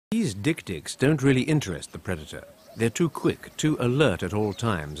These dik-diks don't really interest the predator. They're too quick, too alert at all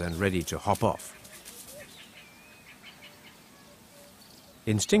times and ready to hop off.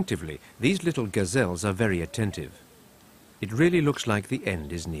 Instinctively, these little gazelles are very attentive. It really looks like the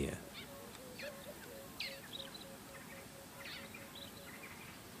end is near.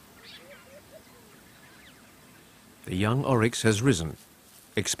 The young oryx has risen,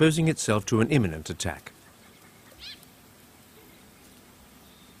 exposing itself to an imminent attack.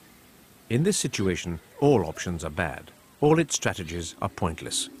 In this situation, all options are bad. All its strategies are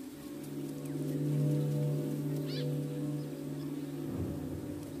pointless.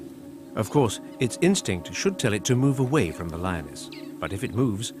 Of course, its instinct should tell it to move away from the lioness. But if it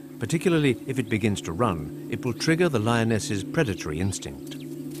moves, particularly if it begins to run, it will trigger the lioness's predatory instinct.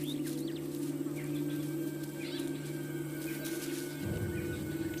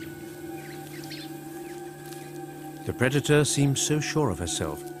 The predator seems so sure of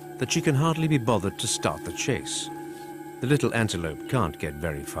herself that she can hardly be bothered to start the chase. The little antelope can't get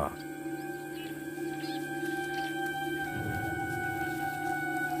very far.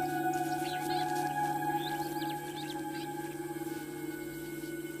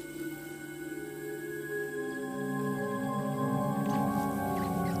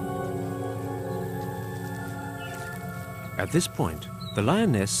 At this point, the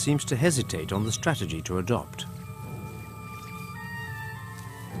lioness seems to hesitate on the strategy to adopt.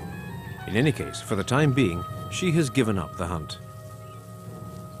 In any case, for the time being, she has given up the hunt.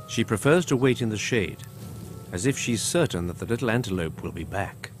 She prefers to wait in the shade, as if she's certain that the little antelope will be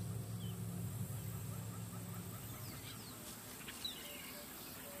back.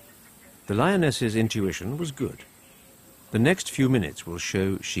 The lioness's intuition was good. The next few minutes will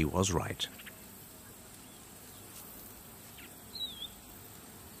show she was right.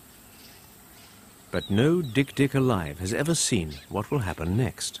 But no dik-dik alive has ever seen what will happen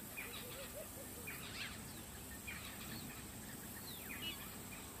next.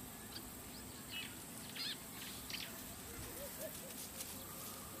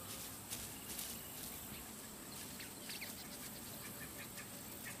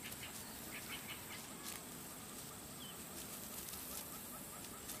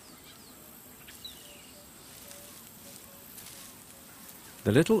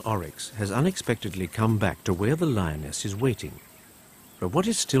 The little oryx has unexpectedly come back to where the lioness is waiting. But what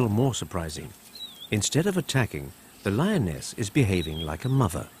is still more surprising, instead of attacking, the lioness is behaving like a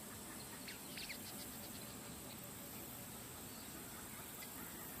mother.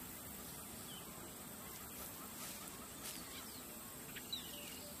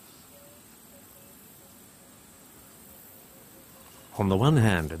 On the one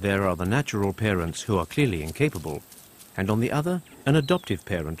hand, there are the natural parents who are clearly incapable, and on the other, an adoptive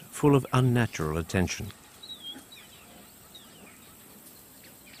parent full of unnatural attention.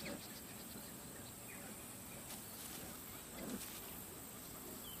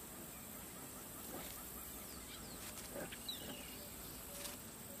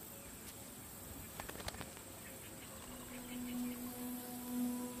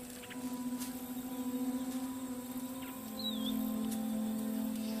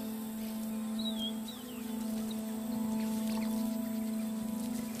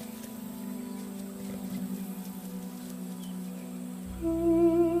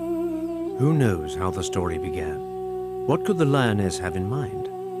 Who knows how the story began? What could the lioness have in mind?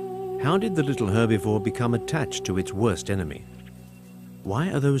 How did the little herbivore become attached to its worst enemy? Why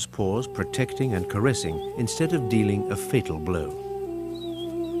are those paws protecting and caressing instead of dealing a fatal blow?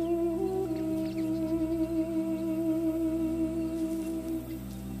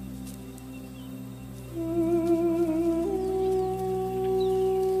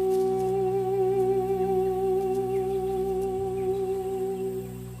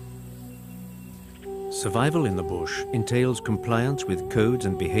 Survival in the bush entails compliance with codes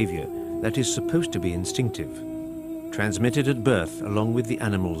and behavior that is supposed to be instinctive, transmitted at birth along with the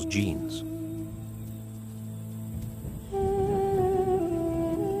animal's genes.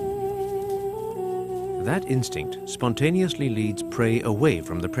 That instinct spontaneously leads prey away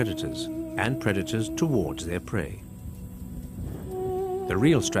from the predators and predators towards their prey. The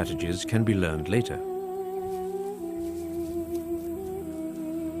real strategies can be learned later.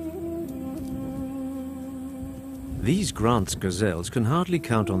 These Grant's gazelles can hardly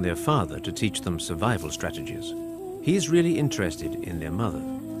count on their father to teach them survival strategies. He is really interested in their mother.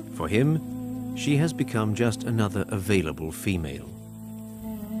 For him, she has become just another available female.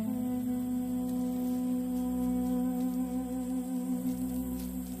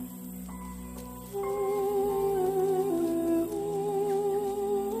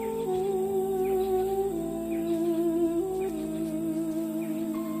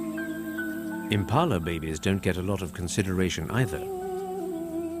 Impala babies don't get a lot of consideration either.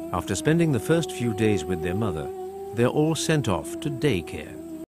 After spending the first few days with their mother, they're all sent off to daycare.